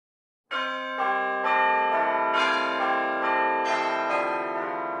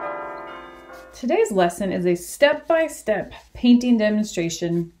Today's lesson is a step-by-step painting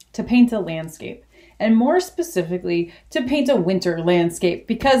demonstration to paint a landscape, and more specifically to paint a winter landscape,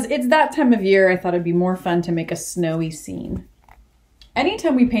 because it's that time of year. I thought it'd be more fun to make a snowy scene.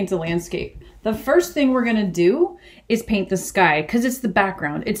 Anytime we paint a landscape, the first thing we're gonna do is paint the sky, because it's the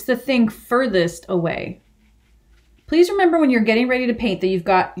background. It's the thing furthest away. Please remember when you're getting ready to paint that you've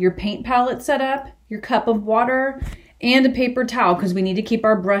got your paint palette set up, your cup of water, and a paper towel, because we need to keep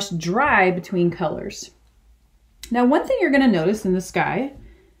our brush dry between colors. Now, one thing you're going to notice in the sky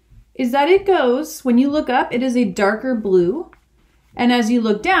is that it goes, when you look up, it is a darker blue, and as you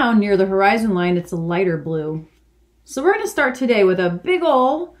look down near the horizon line, it's a lighter blue. So we're going to start today with a big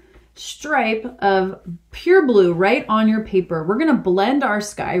ol' stripe of pure blue right on your paper. We're going to blend our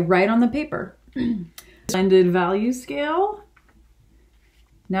sky right on the paper. Blended value scale.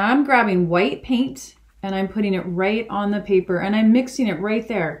 Now I'm grabbing white paint and I'm putting it right on the paper and I'm mixing it right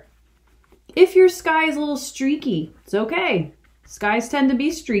there. If your sky is a little streaky, it's okay. Skies tend to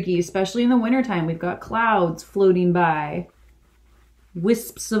be streaky, especially in the wintertime. We've got clouds floating by,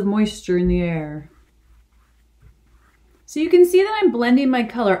 wisps of moisture in the air. So you can see that I'm blending my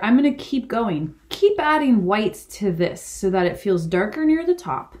color. I'm going to keep going. Keep adding whites to this so that it feels darker near the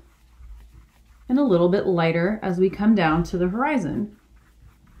top and a little bit lighter as we come down to the horizon.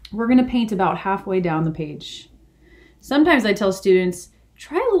 We're going to paint about halfway down the page. Sometimes I tell students,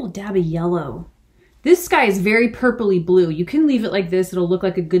 try a little dab of yellow. This sky is very purpley blue. You can leave it like this. It'll look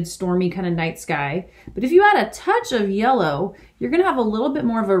like a good stormy kind of night sky. But if you add a touch of yellow, you're going to have a little bit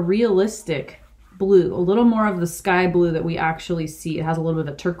more of a realistic blue, a little more of the sky blue that we actually see. It has a little bit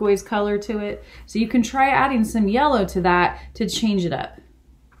of a turquoise color to it. So you can try adding some yellow to that to change it up.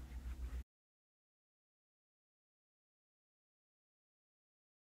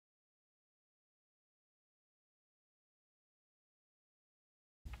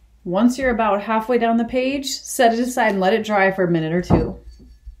 Once you're about halfway down the page, set it aside and let it dry for a minute or two.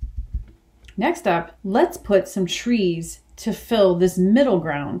 Next up, let's put some trees to fill this middle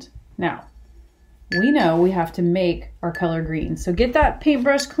ground. Now, we know we have to make our color green. So get that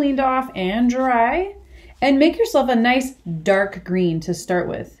paintbrush cleaned off and dry, and make yourself a nice dark green to start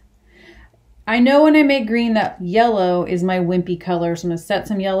with. I know when I make green that yellow is my wimpy color, so I'm gonna set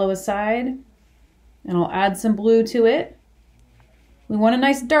some yellow aside, and I'll add some blue to it. We want a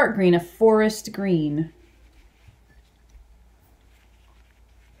nice dark green, a forest green.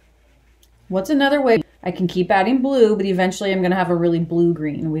 What's another way? I can keep adding blue, but eventually I'm going to have a really blue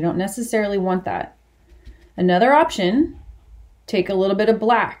green. We don't necessarily want that. Another option, take a little bit of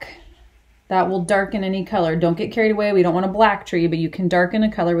black. That will darken any color. Don't get carried away. We don't want a black tree, but you can darken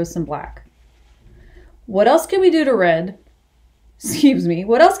a color with some black. What else can we do to red? Excuse me.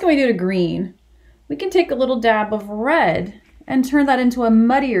 What else can we do to green? We can take a little dab of red and turn that into a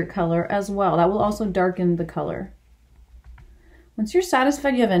muddier color as well. That will also darken the color. Once you're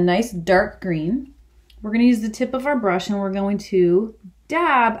satisfied you have a nice dark green, we're going to use the tip of our brush and we're going to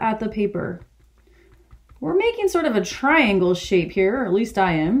dab at the paper. We're making sort of a triangle shape here, or at least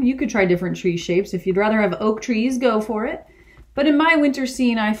I am. You could try different tree shapes. If you'd rather have oak trees, go for it. But in my winter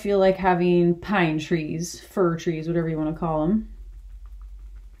scene, I feel like having pine trees, fir trees, whatever you want to call them.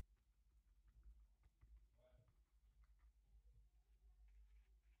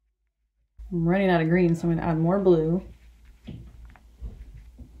 I'm running out of green, so I'm going to add more blue.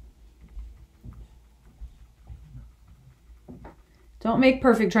 Don't make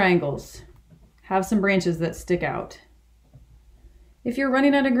perfect triangles. Have some branches that stick out. If you're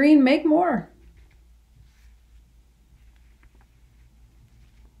running out of green, make more.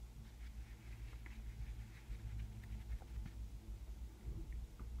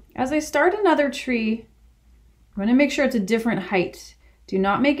 As I start another tree, I'm going to make sure it's a different height. Do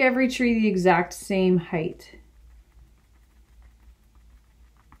not make every tree the exact same height.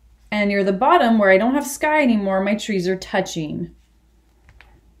 And near the bottom where I don't have sky anymore, my trees are touching.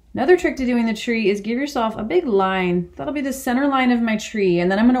 Another trick to doing the tree is give yourself a big line. That'll be the center line of my tree.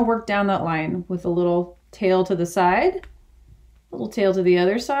 And then I'm going to work down that line with a little tail to the side, a little tail to the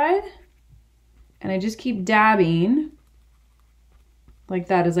other side. And I just keep dabbing like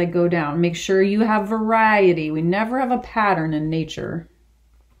that as I go down. Make sure you have variety. We never have a pattern in nature.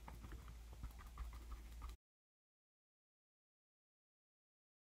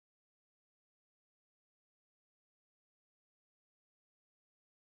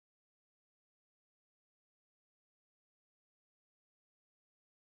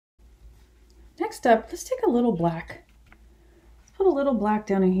 Next up, let's take a little black. Let's put a little black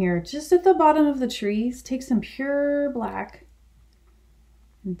down in here, just at the bottom of the trees. Take some pure black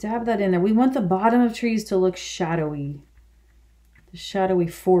and dab that in there. We want the bottom of trees to look shadowy. the shadowy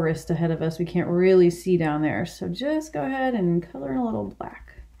forest ahead of us. We can't really see down there. So just go ahead and color in a little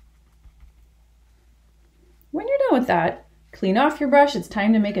black. When you're done with that, clean off your brush. It's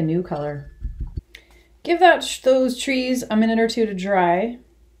time to make a new color. Give those trees a minute or two to dry.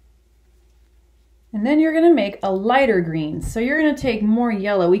 And then you're going to make a lighter green. So you're going to take more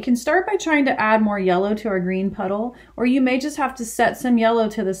yellow. We can start by trying to add more yellow to our green puddle, or you may just have to set some yellow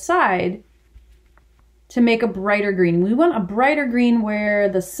to the side to make a brighter green. We want a brighter green where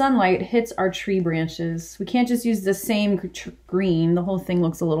the sunlight hits our tree branches. We can't just use the same green. The whole thing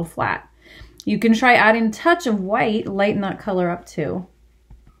looks a little flat. You can try adding a touch of white, lighten that color up too.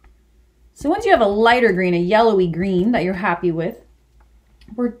 So once you have a lighter green, a yellowy green that you're happy with,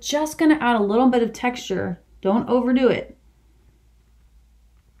 we're just going to add a little bit of texture. Don't overdo it.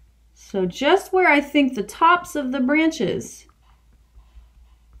 So just where I think the tops of the branches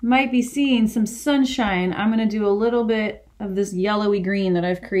might be seeing some sunshine, I'm going to do a little bit of this yellowy green that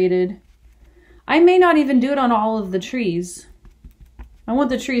I've created. I may not even do it on all of the trees. I want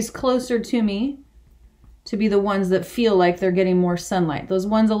the trees closer to me to be the ones that feel like they're getting more sunlight. Those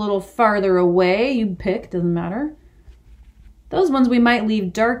ones a little farther away, you pick, doesn't matter. Those ones we might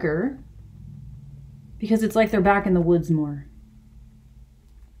leave darker because it's like they're back in the woods more.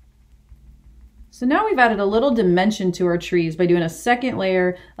 So now we've added a little dimension to our trees by doing a second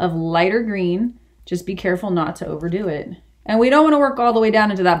layer of lighter green. Just be careful not to overdo it. And we don't want to work all the way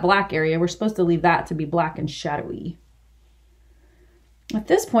down into that black area. We're supposed to leave that to be black and shadowy. At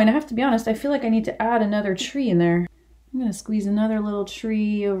this point, I have to be honest, I feel like I need to add another tree in there. I'm going to squeeze another little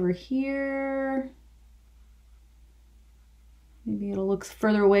tree over here. Maybe it'll look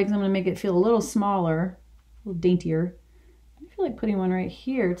further away because I'm going to make it feel a little smaller, a little daintier. I feel like putting one right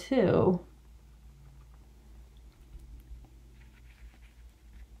here too.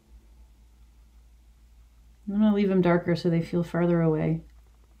 I'm going to leave them darker so they feel farther away.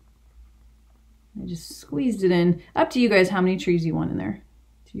 I just squeezed it in. Up to you guys how many trees you want in there.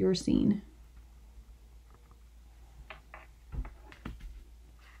 To your scene.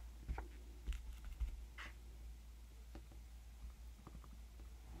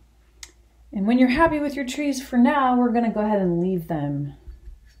 And when you're happy with your trees for now, we're going to go ahead and leave them.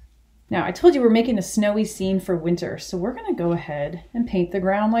 Now, I told you we're making a snowy scene for winter, so we're going to go ahead and paint the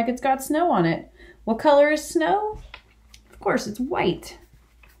ground like it's got snow on it. What color is snow? Of course, it's white.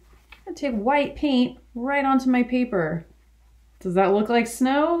 I'm going to take white paint right onto my paper. Does that look like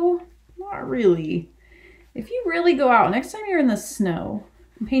snow? Not really. If you really go out, next time you're in the snow,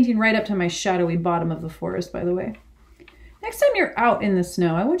 I'm painting right up to my shadowy bottom of the forest, by the way. Next time you're out in the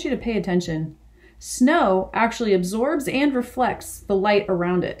snow, I want you to pay attention. Snow actually absorbs and reflects the light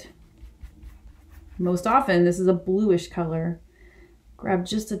around it. Most often, this is a bluish color. Grab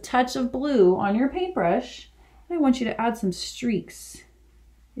just a touch of blue on your paintbrush, and I want you to add some streaks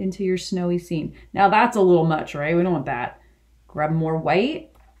into your snowy scene. Now that's a little much, right? We don't want that. Grab more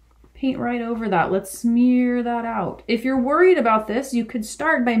white, paint right over that. Let's smear that out. If you're worried about this, you could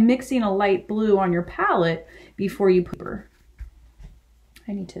start by mixing a light blue on your palette before you put it.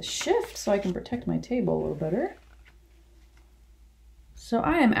 I need to shift so I can protect my table a little better. So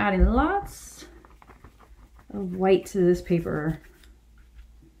I am adding lots of white to this paper.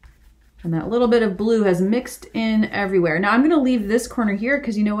 And that little bit of blue has mixed in everywhere. Now I'm going to leave this corner here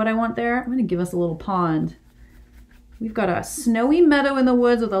because you know what I want there? I'm going to give us a little pond. We've got a snowy meadow in the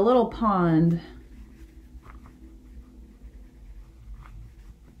woods with a little pond.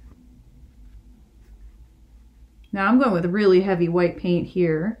 Now I'm going with really heavy white paint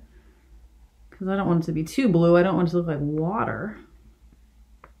here because I don't want it to be too blue. I don't want it to look like water.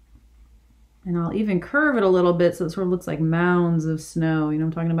 And I'll even curve it a little bit so it sort of looks like mounds of snow. You know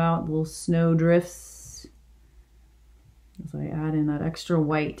what I'm talking about? Little snow drifts. As I add in that extra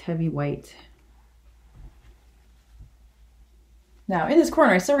white, heavy white. Now in this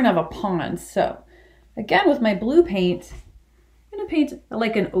corner, I still gonna have a pond. So again, with my blue paint, I'm gonna paint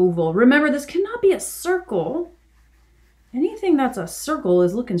like an oval. Remember, this cannot be a circle. Anything that's a circle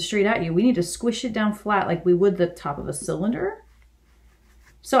is looking straight at you. We need to squish it down flat like we would the top of a cylinder.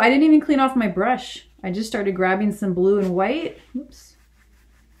 So I didn't even clean off my brush. I just started grabbing some blue and white. Oops.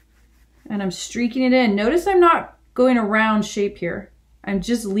 And I'm streaking it in. Notice I'm not going a round shape here. I'm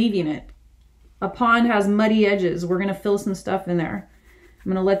just leaving it. A pond has muddy edges. We're gonna fill some stuff in there.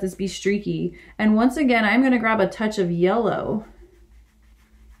 I'm gonna let this be streaky. And once again, I'm gonna grab a touch of yellow.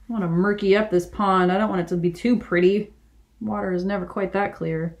 I wanna murky up this pond. I don't want it to be too pretty. Water is never quite that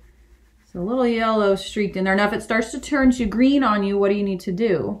clear. So a little yellow streaked in there. Now if it starts to turn to green on you, what do you need to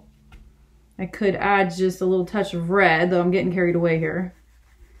do? I could add just a little touch of red, though I'm getting carried away here.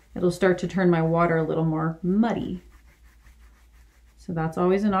 It'll start to turn my water a little more muddy. So that's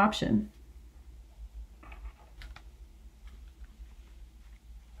always an option.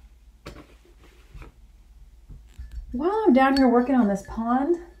 While I'm down here working on this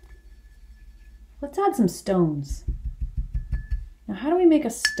pond, let's add some stones. Now, how do we make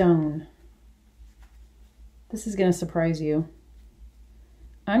a stone? This is going to surprise you.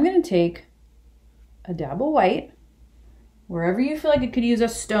 I'm going to take a dab of white, wherever you feel like it could use a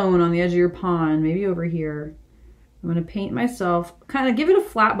stone on the edge of your pond, maybe over here. I'm going to paint myself, kind of give it a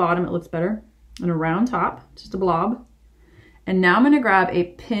flat bottom, it looks better, and a round top, just a blob. And now I'm going to grab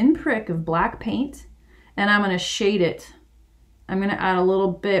a pinprick of black paint, and I'm going to shade it. I'm going to add a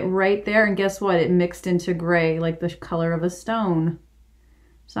little bit right there, and guess what? It mixed into gray, like the color of a stone.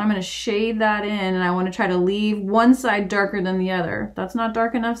 So I'm going to shade that in, and I want to try to leave one side darker than the other. If that's not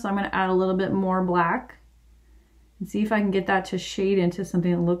dark enough, so I'm going to add a little bit more black and see if I can get that to shade into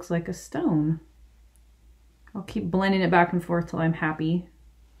something that looks like a stone. I'll keep blending it back and forth till I'm happy.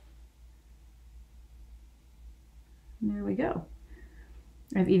 And there we go.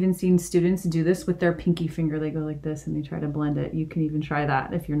 I've even seen students do this with their pinky finger. They go like this and they try to blend it. You can even try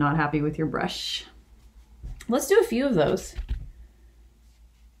that if you're not happy with your brush. Let's do a few of those.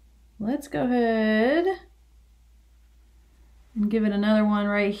 Let's go ahead and give it another one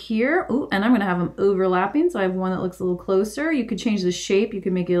right here. Ooh, and I'm gonna have them overlapping, so I have one that looks a little closer. You could change the shape. You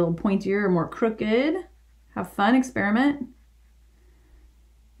could make it a little pointier or more crooked. Have fun, experiment.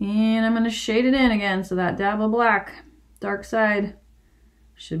 And I'm gonna shade it in again, so that dab of black, dark side,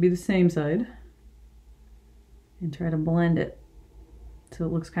 should be the same side. And try to blend it so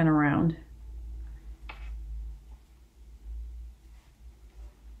it looks kind of round.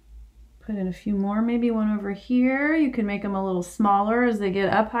 Put in a few more, maybe one over here. You can make them a little smaller as they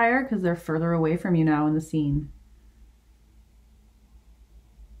get up higher because they're further away from you now in the scene.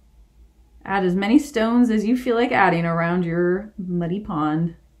 Add as many stones as you feel like adding around your muddy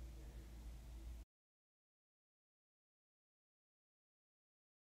pond.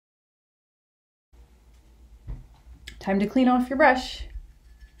 Time to clean off your brush.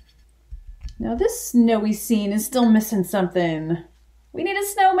 Now this snowy scene is still missing something. We need a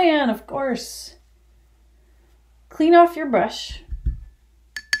snowman, of course. Clean off your brush.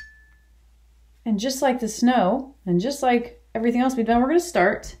 And just like the snow, and just like everything else we've done, we're gonna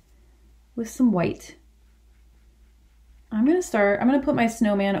start with some white. I'm gonna put my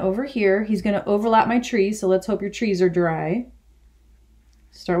snowman over here. He's gonna overlap my tree, so let's hope your trees are dry.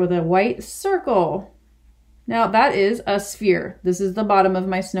 Start with a white circle. Now that is a sphere. This is the bottom of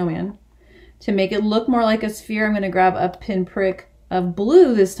my snowman. To make it look more like a sphere, I'm gonna grab a pinprick of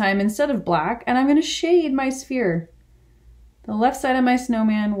blue this time instead of black, and I'm gonna shade my sphere. The left side of my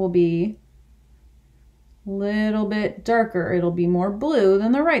snowman will be a little bit darker. It'll be more blue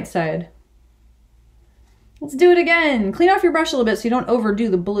than the right side. Let's do it again. Clean off your brush a little bit so you don't overdo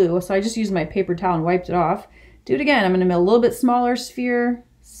the blue. So I just used my paper towel and wiped it off. Do it again. I'm gonna make a little bit smaller sphere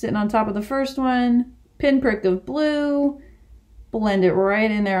sitting on top of the first one. Pinprick of blue. Blend it right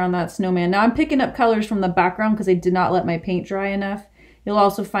in there on that snowman. Now I'm picking up colors from the background because I did not let my paint dry enough. You'll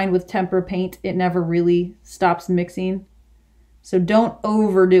also find with tempera paint, it never really stops mixing. So don't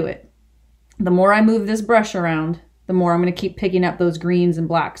overdo it. The more I move this brush around, the more I'm going to keep picking up those greens and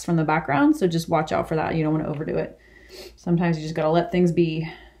blacks from the background. So just watch out for that. You don't want to overdo it. Sometimes you just got to let things be.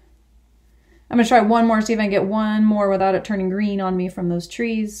 I'm going to try one more, see if I can get one more without it turning green on me from those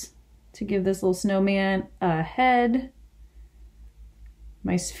trees to give this little snowman a head.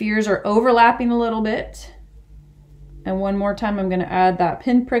 My spheres are overlapping a little bit. And one more time, I'm going to add that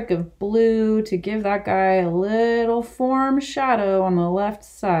pinprick of blue to give that guy a little form shadow on the left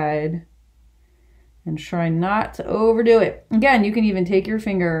side. And try not to overdo it. Again, you can even take your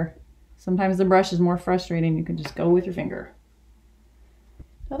finger. Sometimes the brush is more frustrating. You can just go with your finger.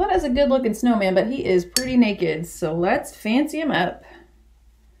 Now that is a good looking snowman, but he is pretty naked. So let's fancy him up.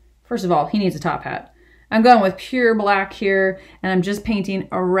 First of all, he needs a top hat. I'm going with pure black here, and I'm just painting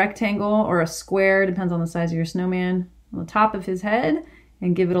a rectangle or a square, depends on the size of your snowman, on the top of his head,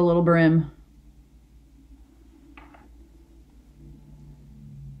 and give it a little brim.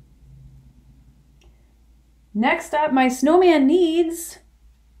 Next up, my snowman needs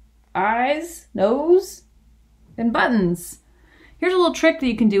eyes, nose, and buttons. Here's a little trick that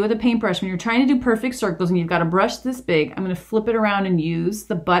you can do with a paintbrush when you're trying to do perfect circles and you've got a brush this big. I'm going to flip it around and use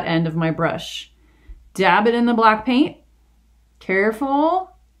the butt end of my brush. Dab it in the black paint,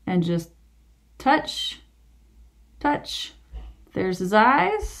 careful, and just touch, touch. There's his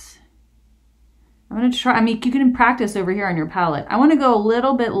eyes. I'm gonna try, I mean, you can practice over here on your palette. I wanna go a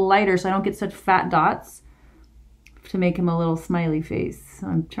little bit lighter so I don't get such fat dots to make him a little smiley face. So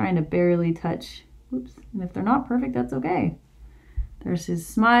I'm trying to barely touch, oops, and if they're not perfect, that's okay. There's his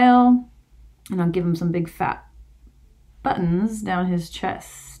smile. And I'll give him some big fat buttons down his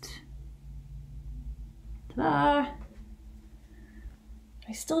chest. Ta-da!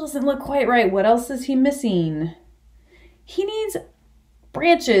 He still doesn't look quite right. What else is he missing? He needs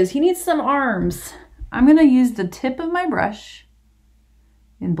branches. He needs some arms. I'm gonna use the tip of my brush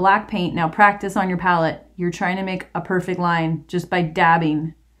in black paint. Now practice on your palette. You're trying to make a perfect line just by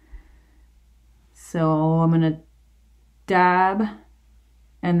dabbing. So I'm gonna dab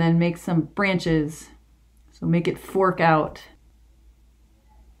and then make some branches. So make it fork out.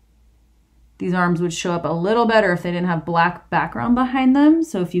 These arms would show up a little better if they didn't have black background behind them.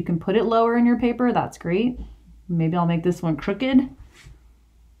 So if you can put it lower in your paper, that's great. Maybe I'll make this one crooked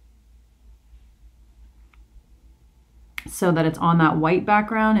so that it's on that white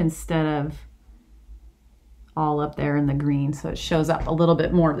background instead of all up there in the green. So it shows up a little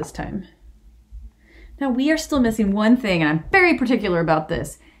bit more this time. Now we are still missing one thing, and I'm very particular about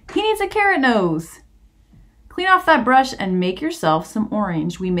this. He needs a carrot nose. Clean off that brush and make yourself some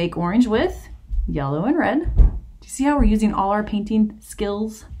orange. We make orange with yellow and red. Do you see how we're using all our painting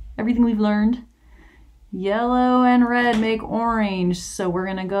skills? Everything we've learned? Yellow and red make orange. So we're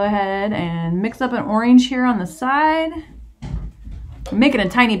gonna go ahead and mix up an orange here on the side. I'm making a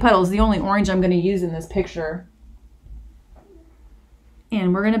tiny puddle. It's the only orange I'm gonna use in this picture.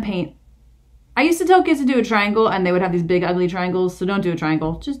 And we're gonna paint. I used to tell kids to do a triangle and they would have these big ugly triangles. So don't do a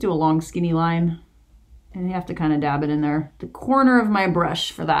triangle, just do a long skinny line. And you have to kind of dab it in there. The corner of my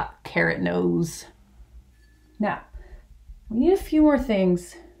brush for that carrot nose. Now, we need a few more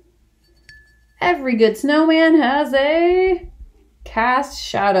things. Every good snowman has a cast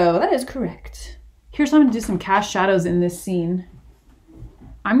shadow. That is correct. Here's how I'm gonna do some cast shadows in this scene.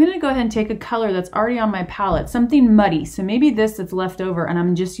 I'm gonna go ahead and take a color that's already on my palette, something muddy. So maybe this that's left over, and I'm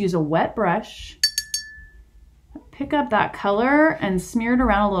gonna just use a wet brush. Pick up that color and smear it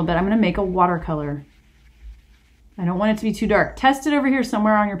around a little bit. I'm gonna make a watercolor. I don't want it to be too dark. Test it over here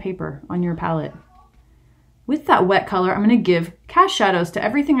somewhere on your paper, on your palette. With that wet color, I'm gonna give cast shadows to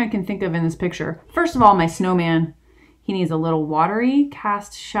everything I can think of in this picture. First of all, my snowman. He needs a little watery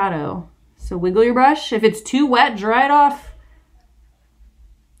cast shadow. So wiggle your brush. If it's too wet, dry it off.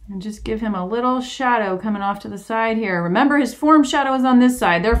 And just give him a little shadow coming off to the side here. Remember, his form shadow is on this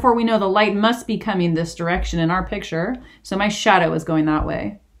side. Therefore, we know the light must be coming this direction in our picture. So my shadow is going that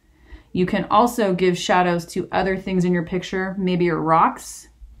way. You can also give shadows to other things in your picture, maybe your rocks.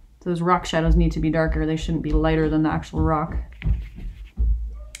 Those rock shadows need to be darker. They shouldn't be lighter than the actual rock.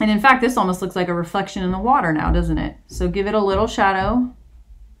 And in fact, this almost looks like a reflection in the water now, doesn't it? So give it a little shadow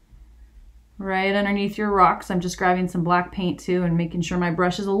right underneath your rocks. I'm just grabbing some black paint too and making sure my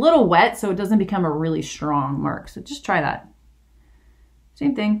brush is a little wet so it doesn't become a really strong mark. So just try that.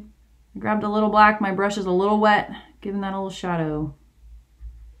 Same thing. I grabbed a little black, my brush is a little wet, giving that a little shadow.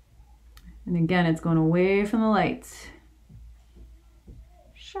 And again, it's going away from the light.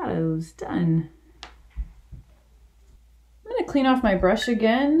 Shadows, done. I'm gonna clean off my brush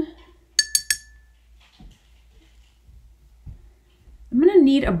again. I'm gonna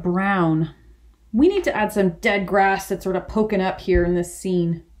need a brown. We need to add some dead grass that's sort of poking up here in this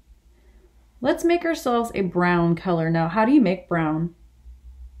scene. Let's make ourselves a brown color. Now, how do you make brown?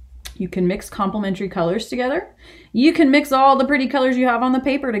 You can mix complementary colors together. You can mix all the pretty colors you have on the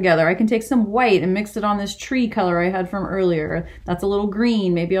paper together. I can take some white and mix it on this tree color I had from earlier. That's a little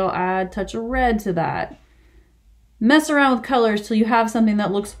green. Maybe I'll add a touch of red to that. Mess around with colors till you have something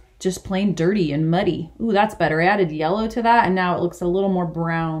that looks just plain dirty and muddy. Ooh, that's better. I added yellow to that and now it looks a little more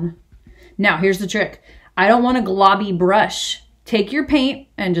brown. Now, here's the trick. I don't want a globby brush. Take your paint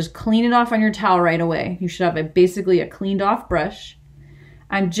and just clean it off on your towel right away. You should have basically a cleaned off brush.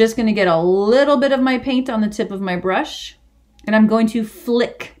 I'm just gonna get a little bit of my paint on the tip of my brush and I'm going to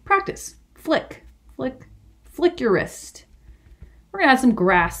flick, practice, flick, flick, flick your wrist. We're gonna add some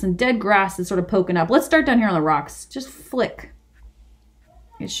grass, some dead grass that's sort of poking up. Let's start down here on the rocks, just flick.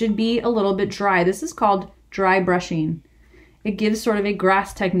 It should be a little bit dry. This is called dry brushing. It gives sort of a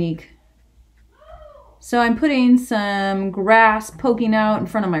grass technique. So I'm putting some grass poking out in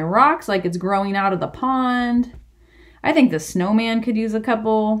front of my rocks like it's growing out of the pond. I think the snowman could use a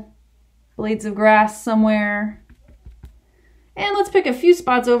couple blades of grass somewhere. And let's pick a few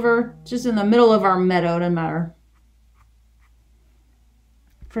spots over just in the middle of our meadow, doesn't matter,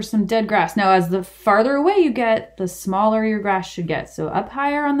 for some dead grass. Now, as the farther away you get, the smaller your grass should get. So up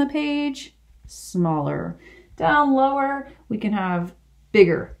higher on the page, smaller. Down lower, we can have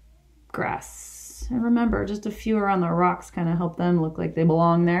bigger grass. And remember, just a few around the rocks kind of help them look like they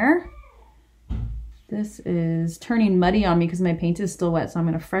belong there. This is turning muddy on me because my paint is still wet, so I'm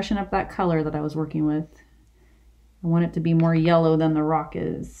going to freshen up that color that I was working with. I want it to be more yellow than the rock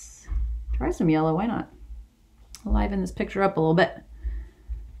is. Try some yellow, why not? Liven this picture up a little bit.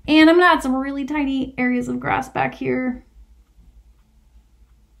 And I'm gonna add some really tiny areas of grass back here.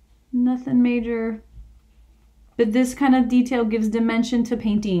 Nothing major. But this kind of detail gives dimension to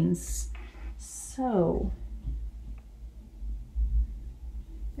paintings. So,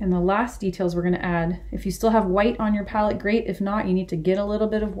 and the last details we're gonna add, if you still have white on your palette, great. If not, you need to get a little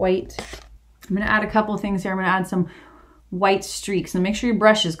bit of white. I'm gonna add a couple of things here. I'm gonna add some white streaks, and make sure your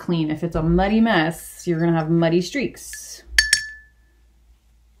brush is clean. If it's a muddy mess, you're gonna have muddy streaks.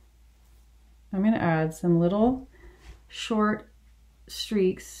 I'm gonna add some little short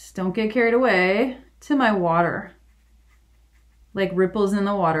streaks, don't get carried away, to my water. Like ripples in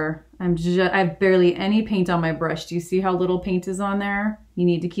the water. I have barely any paint on my brush. Do you see how little paint is on there? You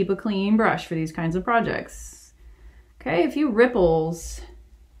need to keep a clean brush for these kinds of projects. Okay, a few ripples.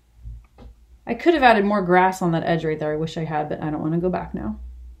 I could have added more grass on that edge right there. I wish I had, but I don't want to go back now.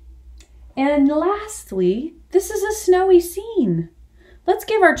 And lastly, this is a snowy scene. Let's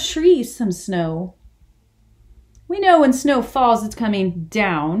give our trees some snow. We know when snow falls, it's coming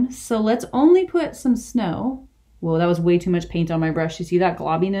down. So let's only put some snow. Whoa, that was way too much paint on my brush. You see that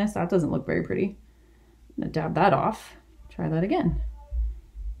globbiness? That doesn't look very pretty. I'm gonna dab that off. Try that again.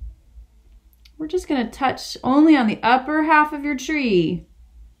 We're just gonna touch only on the upper half of your tree.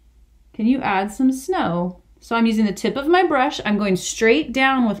 Can you add some snow? So I'm using the tip of my brush. I'm going straight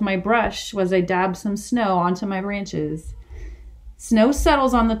down with my brush as I dab some snow onto my branches. Snow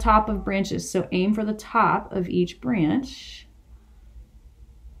settles on the top of branches, so aim for the top of each branch.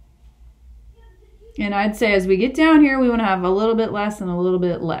 And I'd say as we get down here, we want to have a little bit less and a little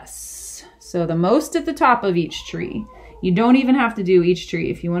bit less. So the most at the top of each tree. You don't even have to do each tree.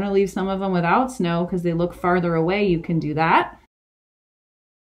 If you want to leave some of them without snow because they look farther away, you can do that.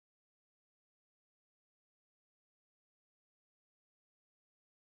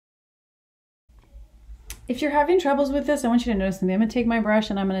 If you're having troubles with this, I want you to notice something. I'm going to take my brush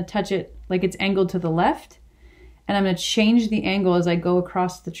and I'm going to touch it like it's angled to the left. And I'm going to change the angle as I go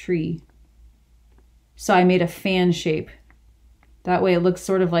across the tree. So I made a fan shape. That way it looks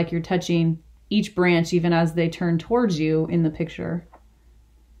sort of like you're touching each branch even as they turn towards you in the picture.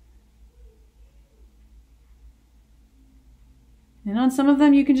 And on some of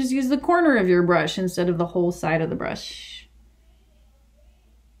them, you can just use the corner of your brush instead of the whole side of the brush.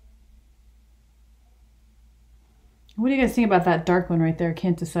 What do you guys think about that dark one right there?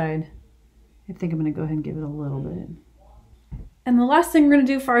 Can't decide. I think I'm gonna go ahead and give it a little bit. And the last thing we're gonna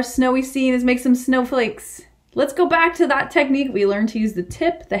do for our snowy scene is make some snowflakes. Let's go back to that technique we learned to use the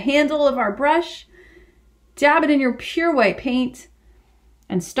tip, the handle of our brush, dab it in your pure white paint,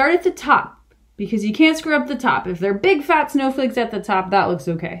 and start at the top because you can't screw up the top. If they're big fat snowflakes at the top, that looks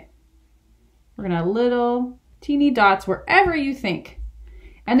okay. We're gonna have little teeny dots wherever you think.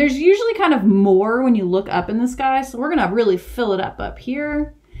 And there's usually kind of more when you look up in the sky, so we're gonna really fill it up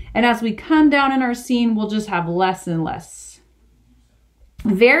here. And as we come down in our scene, we'll just have less and less.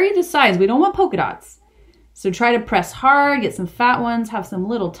 Vary the size, we don't want polka dots. So try to press hard, get some fat ones, have some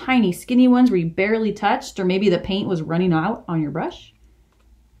little tiny skinny ones where you barely touched, or maybe the paint was running out on your brush.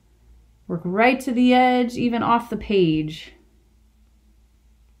 Work right to the edge, even off the page.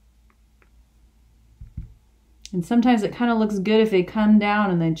 And sometimes it kind of looks good if they come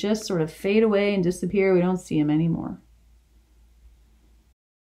down and they just sort of fade away and disappear. We don't see them anymore.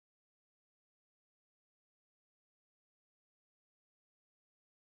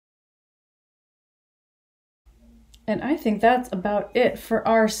 And I think that's about it for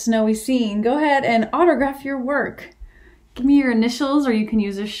our snowy scene. Go ahead and autograph your work. Give me your initials or you can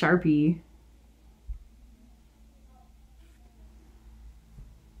use a Sharpie.